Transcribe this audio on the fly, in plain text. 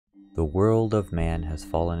The world of man has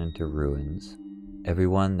fallen into ruins.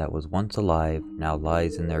 Everyone that was once alive now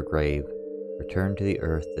lies in their grave. Return to the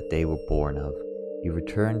earth that they were born of. You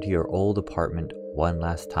return to your old apartment one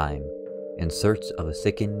last time, in search of a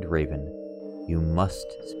sickened raven. You must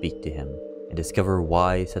speak to him, and discover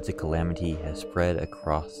why such a calamity has spread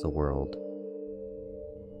across the world.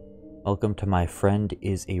 Welcome to My Friend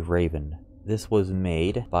is a Raven. This was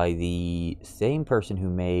made by the same person who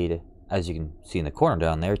made, as you can see in the corner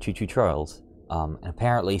down there, Choo-Choo Charles. And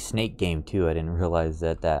apparently Snake Game too. I didn't realize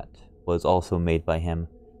that that was also made by him.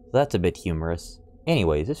 So that's a bit humorous.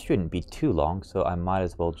 Anyways, this shouldn't be too long, so I might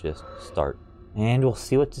as well just start. And we'll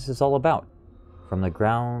see what this is all about. From the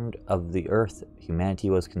ground of the earth humanity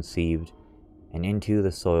was conceived, and into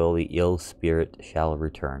the soil the ill spirit shall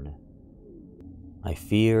return. I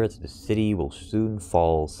fear that the city will soon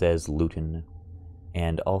fall, says Luton.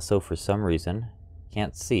 And also for some reason,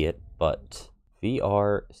 can't see it, but Steam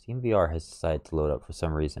VR has decided to load up for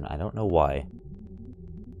some reason. I don't know why.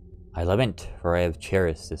 I lament, for I have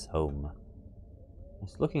cherished this home.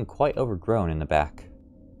 It's looking quite overgrown in the back.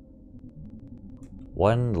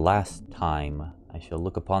 One last time, I shall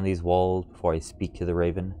look upon these walls before I speak to the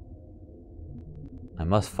raven. I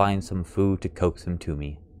must find some food to coax him to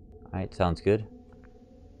me. Alright, sounds good.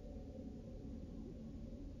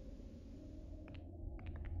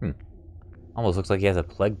 Almost looks like he has a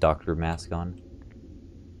plague doctor mask on.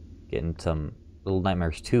 Getting some Little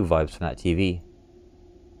Nightmares 2 vibes from that TV.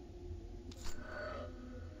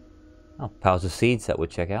 Oh, piles of seeds that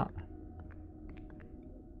would check out.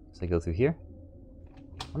 So I go through here.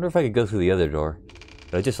 Wonder if I could go through the other door.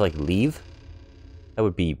 Could I just like leave? That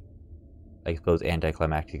would be, I suppose,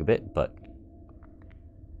 anticlimactic a bit, but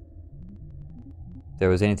if there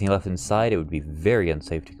was anything left inside, it would be very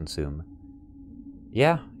unsafe to consume.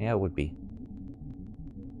 Yeah, it would be.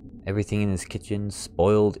 Everything in his kitchen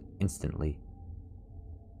spoiled instantly.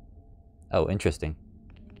 Oh, interesting.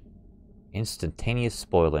 Instantaneous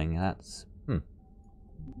spoiling, that's...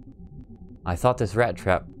 I thought this rat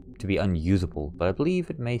trap to be unusable, but I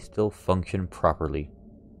believe it may still function properly.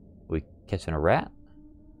 Are we catching a rat?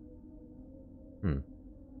 To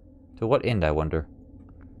what end, I wonder?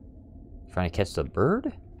 Trying to catch the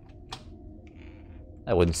bird?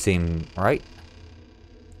 That wouldn't seem right.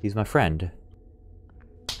 He's my friend.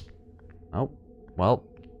 Oh, well.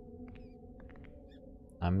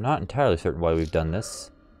 I'm not entirely certain why we've done this.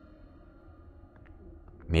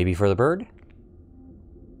 Maybe for the bird?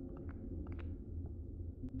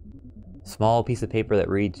 Small piece of paper that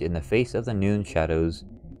reads, "In the face of the noon shadows,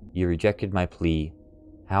 you rejected my plea.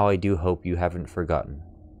 How I do hope you haven't forgotten."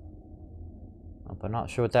 I'm not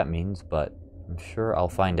sure what that means, but I'm sure I'll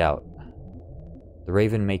find out. The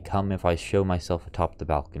raven may come if I show myself atop the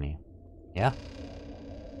balcony. Yeah?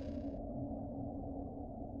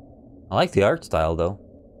 I like the art style, though.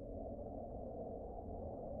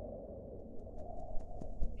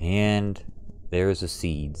 And there's the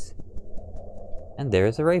seeds. And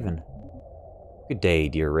there's the raven. Good day,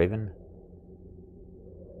 dear raven.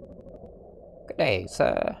 Good day,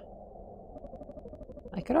 sir.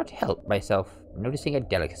 I cannot help myself noticing a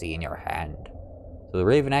delicacy in your hand. So the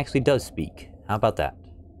raven actually does speak. How about that?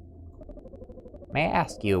 May I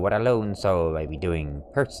ask you what a lone soul may be doing,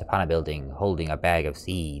 perched upon a building, holding a bag of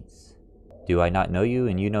seeds? Do I not know you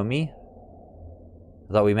and you know me?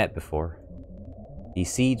 I thought we met before.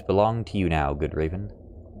 These seeds belong to you now, good raven.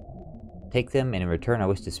 Take them, and in return I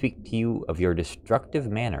wish to speak to you of your destructive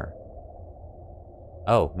manner.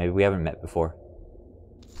 Oh, maybe we haven't met before.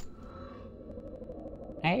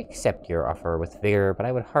 I accept your offer with vigor, but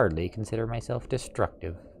I would hardly consider myself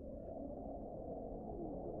destructive.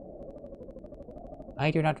 I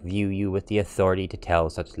do not view you with the authority to tell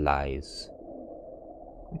such lies.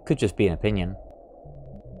 It could just be an opinion.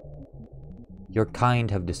 Your kind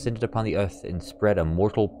have descended upon the earth and spread a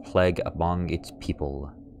mortal plague among its people.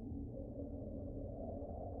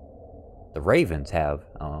 The ravens have.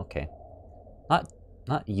 Oh, okay. Not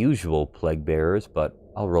usual plague bearers, but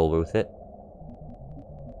I'll roll with it.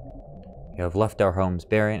 You have left our homes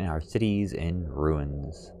barren and our cities in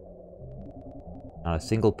ruins. Not a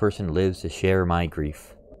single person lives to share my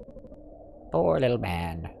grief. Poor little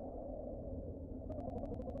man.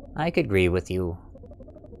 I could grieve with you.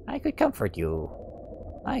 I could comfort you.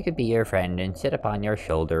 I could be your friend and sit upon your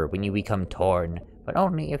shoulder when you become torn, but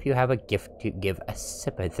only if you have a gift to give a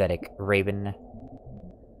sympathetic raven.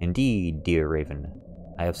 Indeed, dear raven.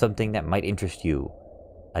 I have something that might interest you.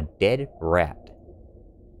 A dead rat.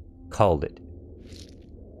 Called it.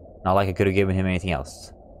 Not like I could have given him anything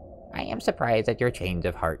else. I am surprised at your change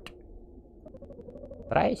of heart,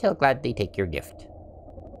 but I shall gladly take your gift.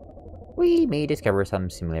 We may discover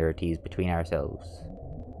some similarities between ourselves.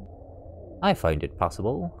 I find it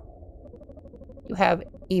possible. You have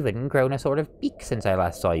even grown a sort of beak since I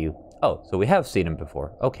last saw you. Oh, so we have seen him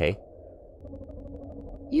before. Okay.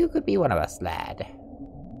 You could be one of us, lad.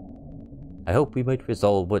 I hope we might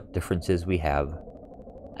resolve what differences we have.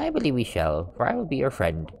 I believe we shall, for I will be your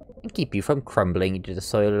friend, and keep you from crumbling into the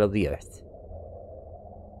soil of the earth.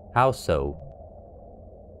 How so?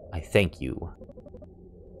 I thank you.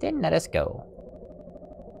 Then let us go.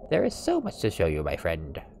 There is so much to show you, my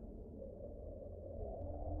friend.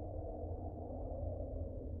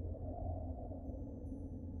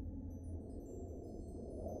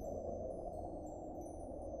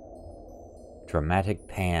 Dramatic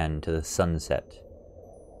pan to the sunset.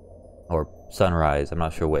 Or sunrise, I'm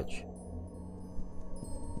not sure which.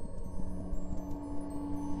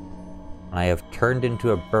 I have turned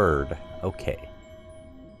into a bird. Okay.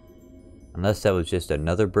 Unless that was just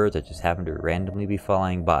another bird that just happened to randomly be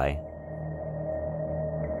flying by.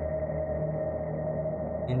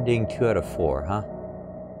 Ending 2 out of 4, huh?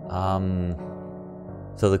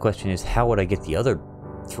 So the question is, how would I get the other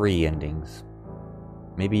 3 endings?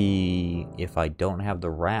 Maybe if I don't have the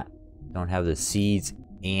rat, don't have the seeds,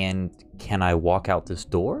 and can I walk out this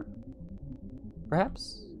door?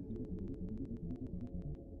 Perhaps?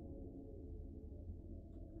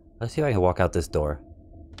 Let's see if I can walk out this door.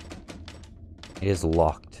 It is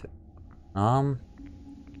locked. I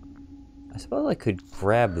suppose I could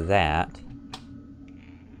grab that.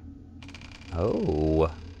 Oh.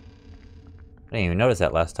 I didn't even notice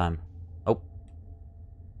that last time. Oh.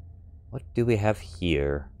 What do we have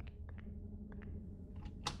here?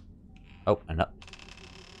 Oh, and up.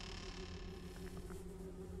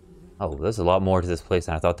 Oh, there's a lot more to this place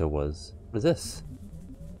than I thought there was. What is this?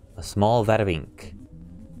 A small vat of ink.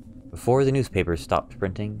 Before the newspapers stopped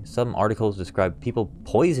printing, some articles described people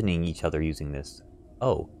poisoning each other using this.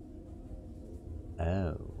 Oh.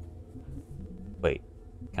 Oh. Wait.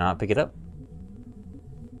 Can I not pick it up?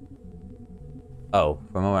 Oh,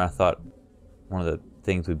 for a moment I thought one of the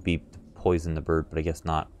things would be to poison the bird, but I guess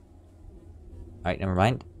not. Alright, never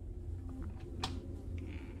mind.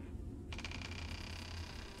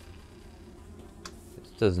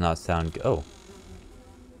 This does not sound good. Oh.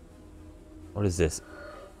 What is this?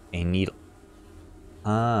 A needle.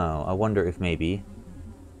 Oh, I wonder if maybe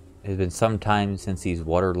it has been some time since these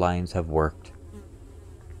water lines have worked.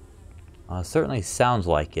 Certainly sounds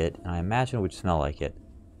like it, and I imagine it would smell like it.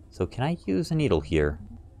 So can I use a needle here?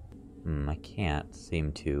 I can't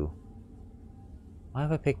seem to. Why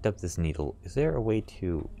have I picked up this needle? Is there a way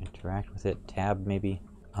to interact with it? Tab, maybe?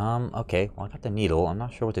 Okay. Well, I got the needle. I'm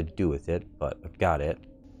not sure what to do with it, but I've got it.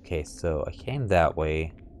 Okay, so I came that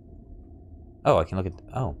way. Oh, I can look at...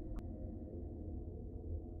 Oh.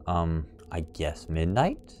 I guess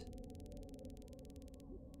midnight?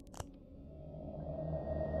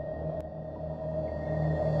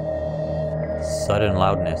 Sudden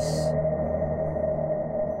loudness.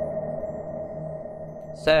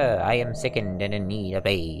 Sir, I am sickened and in need of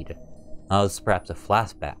aid. Oh, this is perhaps a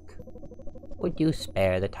flashback. Would you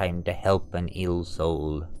spare the time to help an ill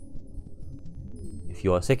soul? If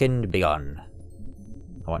you are sickened, begone.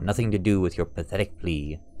 I want nothing to do with your pathetic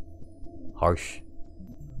plea. Harsh.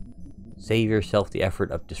 Save yourself the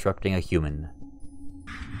effort of disrupting a human.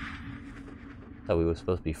 Thought we were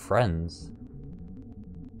supposed to be friends.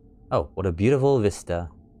 Oh, what a beautiful vista.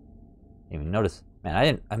 Didn't even notice.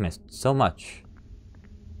 Man, I missed so much.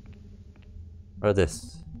 What is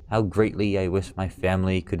this? How greatly I wish my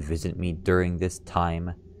family could visit me during this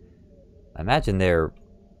time. I imagine they're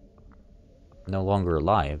no longer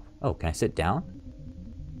alive. Oh, can I sit down?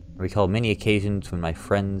 I recall many occasions when my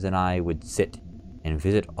friends and I would sit and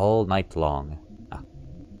visit all night long. Ah,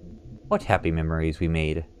 what happy memories we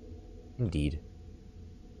made. Indeed.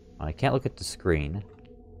 Well, I can't look at the screen.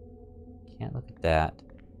 Can't look at that.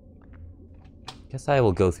 Guess I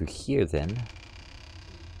will go through here then.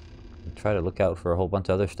 And try to look out for a whole bunch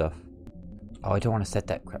of other stuff. Oh, I don't want to set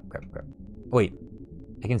that. Crap. Wait.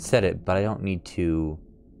 I can set it, but I don't need to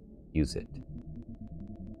use it.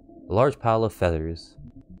 A large pile of feathers.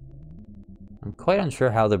 I'm quite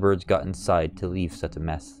unsure how the birds got inside to leave such a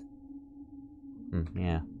mess.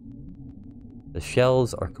 Yeah. The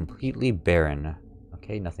shells are completely barren.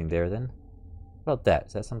 Okay, nothing there then. What about that?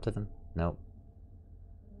 Is that something? Nope.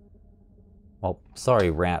 Well,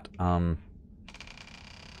 sorry, rat.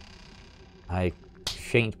 I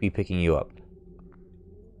shan't be picking you up.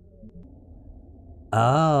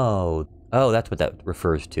 Oh, that's what that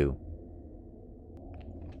refers to.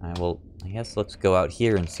 Alright, well, I guess let's go out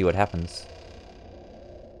here and see what happens.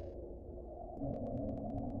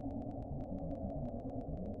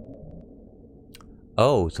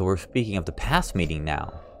 Oh, so we're speaking of the past meeting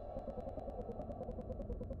now.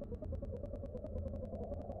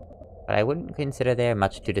 But I wouldn't consider there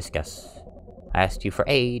much to discuss. I asked you for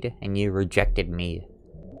aid, and you rejected me.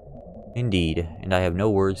 Indeed, and I have no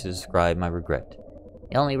words to describe my regret.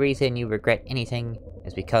 The only reason you regret anything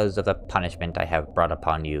is because of the punishment I have brought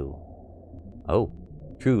upon you. Oh,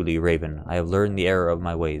 truly, Raven, I have learned the error of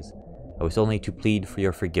my ways. I was only to plead for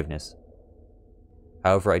your forgiveness.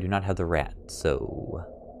 However, I do not have the rat, so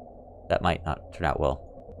that might not turn out well.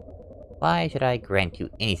 Why should I grant you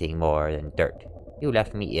anything more than dirt? You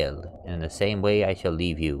left me ill, and in the same way I shall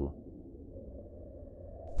leave you.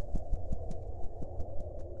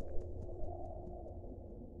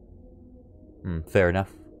 Fair enough.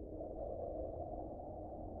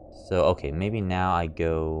 So, okay, maybe now I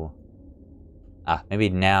go... maybe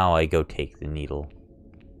now I go take the needle.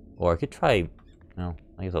 Or I could try... No,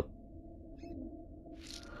 I guess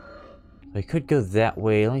I could go that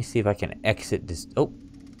way. Let me see if I can exit this... Oh!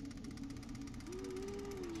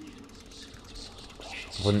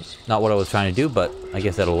 Wasn't not what I was trying to do, but I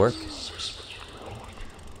guess that'll work.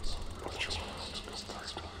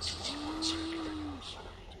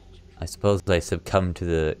 I suppose I succumbed to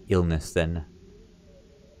the illness then.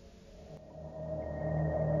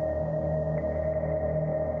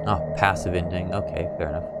 Oh, passive ending. Okay, fair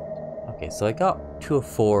enough. Okay, so I got 2 of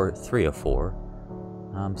 4, 3 of 4.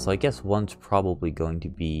 So I guess one's probably going to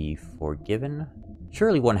be forgiven.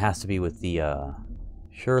 Surely one has to be with the,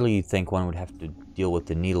 surely you'd think one would have to deal with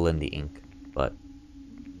the needle and the ink, but...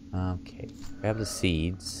 Okay, grab the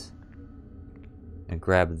seeds. And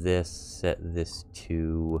grab this, set this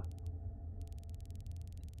to...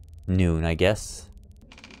 noon, I guess.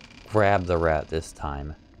 Grab the rat this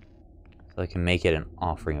time. So I can make it an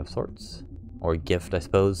offering of sorts. Or a gift, I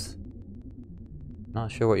suppose.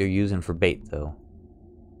 Not sure what you're using for bait, though.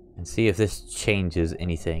 And see if this changes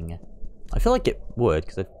anything. I feel like it would,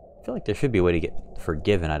 because I feel like there should be a way to get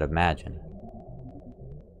forgiven, I'd imagine.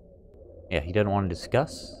 Yeah, he doesn't want to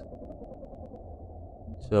discuss.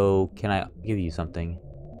 So, can I give you something?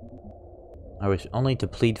 I wish only to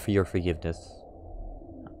plead for your forgiveness.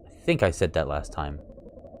 I think I said that last time.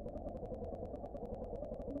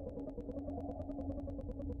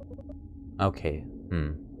 Okay,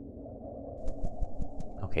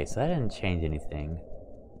 Okay, so that didn't change anything.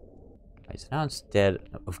 Alright, so now instead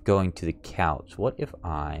of going to the couch, what if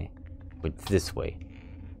I went this way?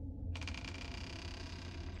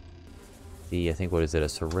 See, I think, what is it, a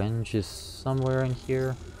syringe is somewhere in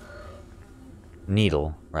here?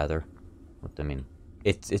 Needle, rather. What I mean,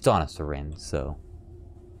 it's on a syringe, so...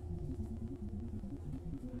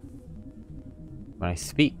 When I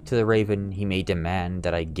speak to the raven, he may demand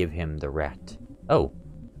that I give him the rat. Oh.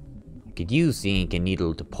 I could use the ink and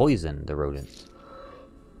needle to poison the rodent.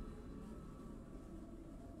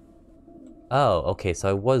 Oh, okay, so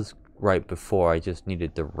I was right before, I just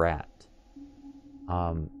needed the rat.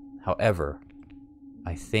 However,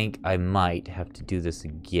 I think I might have to do this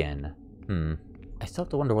again. I still have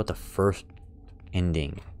to wonder what the first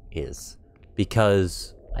ending is.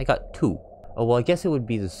 Because I got 2. Oh, well, I guess it would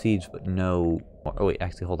be the seeds, but no... Oh, wait,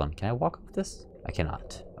 actually, hold on. Can I walk up this? I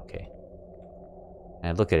cannot. Okay. Can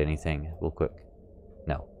I look at anything real quick?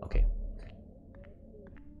 No. Okay.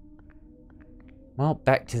 Well,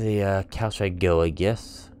 back to the couch I go, I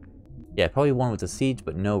guess. Yeah, probably one with the seeds,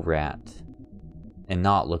 but no rat. And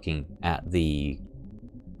not looking at the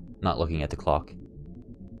clock.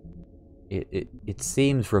 It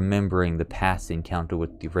seems remembering the past encounter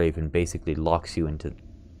with the raven basically locks you into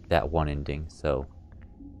that one ending, so...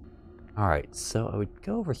 Alright, so I would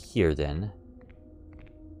go over here then.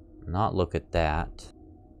 Not look at that.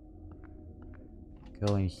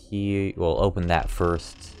 Go in here. Well, open that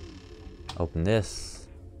first. Open this.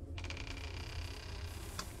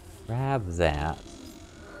 Grab that.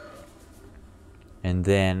 And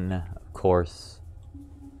then, of course,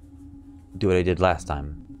 do what I did last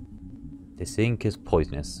time. This ink is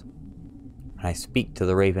poisonous. When I speak to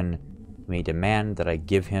the raven, he may demand that I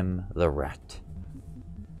give him the rat.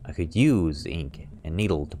 I could use ink and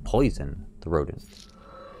needle to poison the rodent.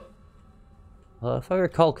 Well, if I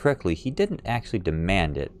recall correctly, he didn't actually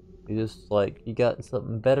demand it. He just like, you got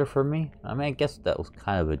something better for me? I mean, I guess that was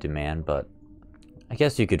kind of a demand, but I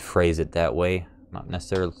guess you could phrase it that way. Not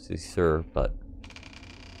necessarily sure, but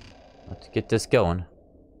let's get this going.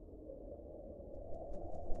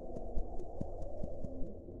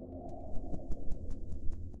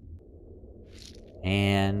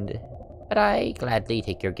 And... But I gladly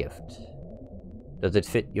take your gift. Does it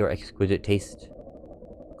fit your exquisite taste?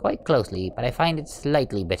 Quite closely, but I find it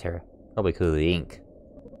slightly bitter. Probably because of the ink.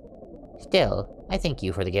 Still, I thank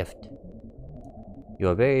you for the gift. You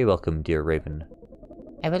are very welcome, dear Raven.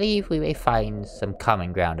 I believe we may find some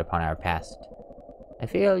common ground upon our past. I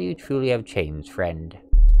feel you truly have changed, friend.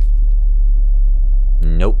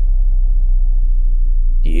 Nope.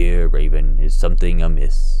 Dear Raven, is something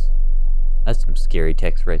amiss? That's some scary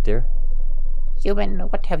text right there. Human,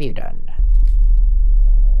 what have you done?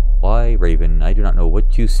 Why, Raven, I do not know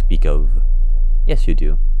what you speak of. Yes, you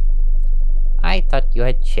do. I thought you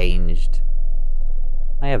had changed.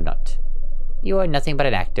 I have not. You are nothing but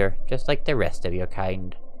an actor, just like the rest of your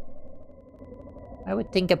kind. I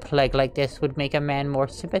would think a plague like this would make a man more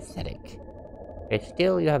sympathetic. Yet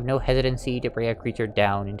still you have no hesitancy to bring a creature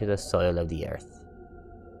down into the soil of the earth.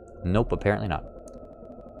 Nope, apparently not.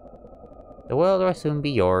 The world will soon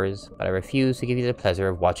be yours, but I refuse to give you the pleasure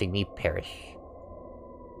of watching me perish.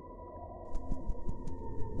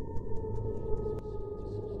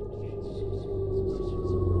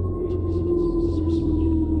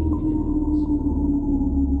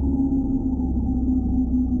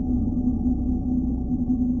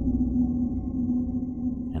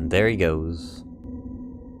 And there he goes.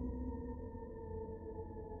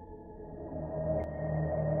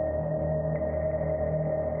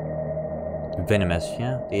 Venomous,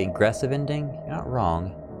 yeah. The aggressive ending? You're not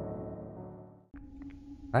wrong.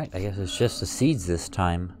 Right, I guess it's just the seeds this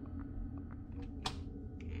time.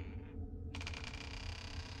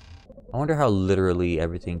 I wonder how literally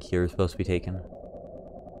everything here is supposed to be taken.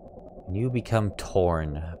 You become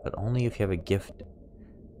torn, but only if you have a gift.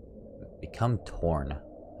 Become torn.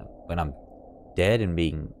 When I'm dead and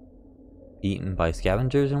being eaten by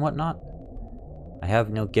scavengers and whatnot? I have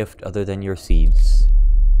no gift other than your seeds.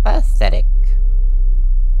 Pathetic.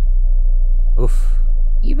 Oof.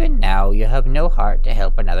 Even now, you have no heart to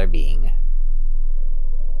help another being.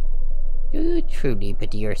 Do you truly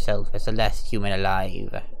pity yourself as the last human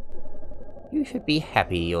alive? You should be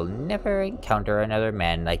happy you'll never encounter another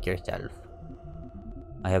man like yourself.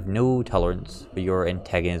 I have no tolerance for your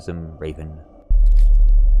antagonism, Raven.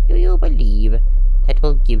 Do you believe that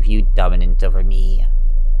will give you dominance over me?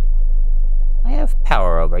 I have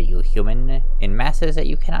power over you, human, in masses that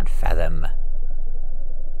you cannot fathom.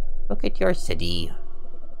 Look at your city.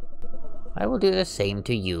 I will do the same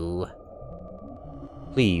to you.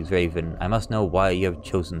 Please, Raven, I must know why you have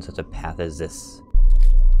chosen such a path as this.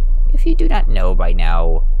 If you do not know by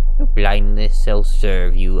now, your blindness shall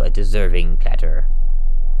serve you a deserving platter.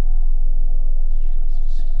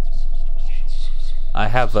 I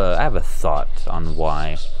have a thought on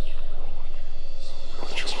why.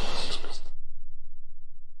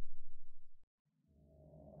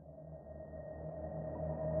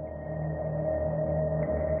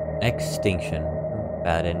 Extinction.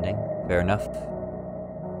 Bad ending. Fair enough.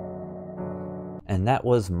 And that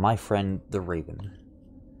was my friend the Raven.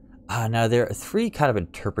 Now there are three kind of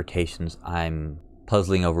interpretations I'm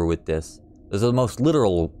puzzling over with this. There's the most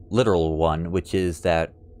literal one, which is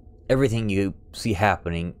that everything you see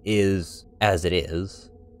happening is as it is,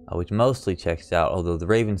 which mostly checks out. Although the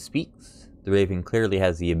Raven speaks, the Raven clearly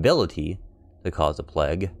has the ability to cause a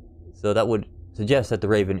plague. So that would suggest that the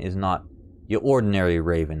Raven is not your ordinary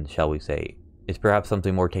Raven, shall we say. It's perhaps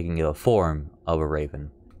something more taking the form of a Raven.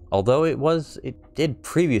 Although it did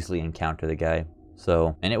previously encounter the guy.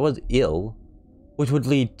 So, and it was ill, which would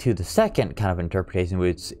lead to the second kind of interpretation,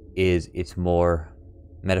 which is it's more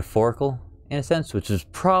metaphorical in a sense, which is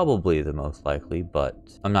probably the most likely, but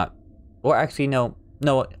I'm not, or actually no,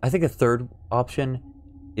 I think the third option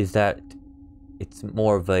is that it's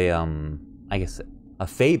more of a, I guess, a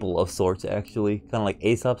fable of sorts, actually, kind of like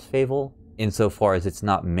Aesop's fable, insofar as it's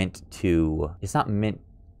not meant to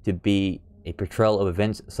be a portrayal of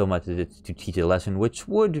events so much as it's to teach a lesson, which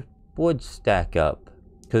would stack up,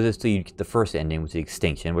 because it's you get the first ending, which is the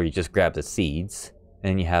extinction, where you just grab the seeds, and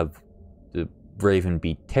then you have the Raven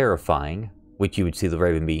be terrifying, which you would see the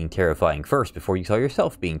Raven being terrifying first before you saw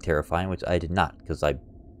yourself being terrifying, which I did not, because I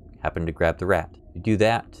happened to grab the rat. You do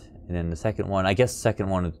that, and then the second one, I guess the second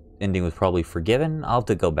one ending was probably Forgiven. I'll have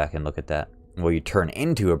to go back and look at that, where you turn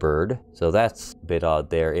into a bird. So that's a bit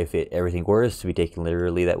odd there. If everything were to be taken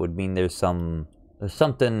literally, that would mean there's something,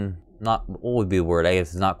 not, what would be the word? I guess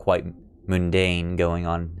it's not quite mundane going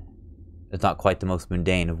on. It's not quite the most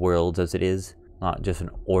mundane of worlds as it is. Not just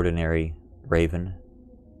an ordinary Raven.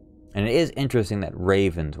 And it is interesting that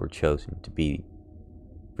ravens were chosen to be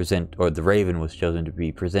the Raven was chosen to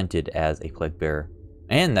be presented as a plague bearer.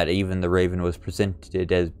 And that even the Raven was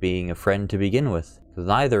presented as being a friend to begin with. Because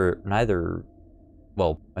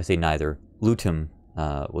well, I say neither, Lutum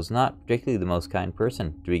was not particularly the most kind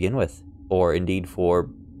person to begin with. Or indeed for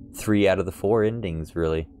 3 out of the 4 endings,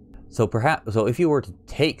 really. So if you were to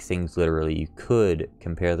take things literally, you could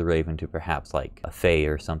compare the Raven to perhaps like a fae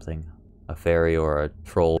or something. A fairy or a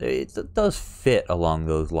troll. It does fit along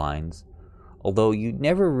those lines. Although you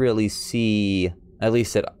never really see, at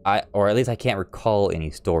least I can't recall any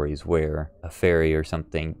stories where a fairy or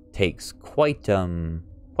something takes quite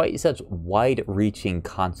such wide-reaching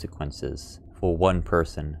consequences for one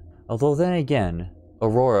person. Although then again,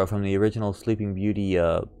 Aurora from the original Sleeping Beauty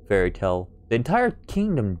fairy tale, the entire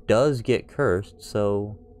kingdom does get cursed,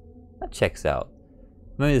 so that checks out.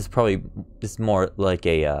 Maybe this is more like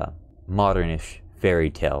a modernish fairy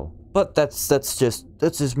tale. But that's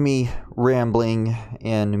just me rambling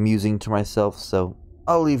and musing to myself, so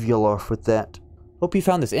I'll leave y'all off with that. Hope you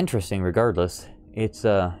found this interesting regardless. It's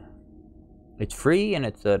free and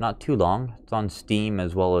it's not too long. It's on Steam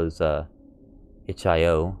as well as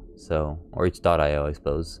itch.io, or itch.io I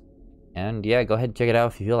suppose. And yeah, go ahead and check it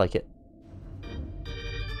out if you feel like it.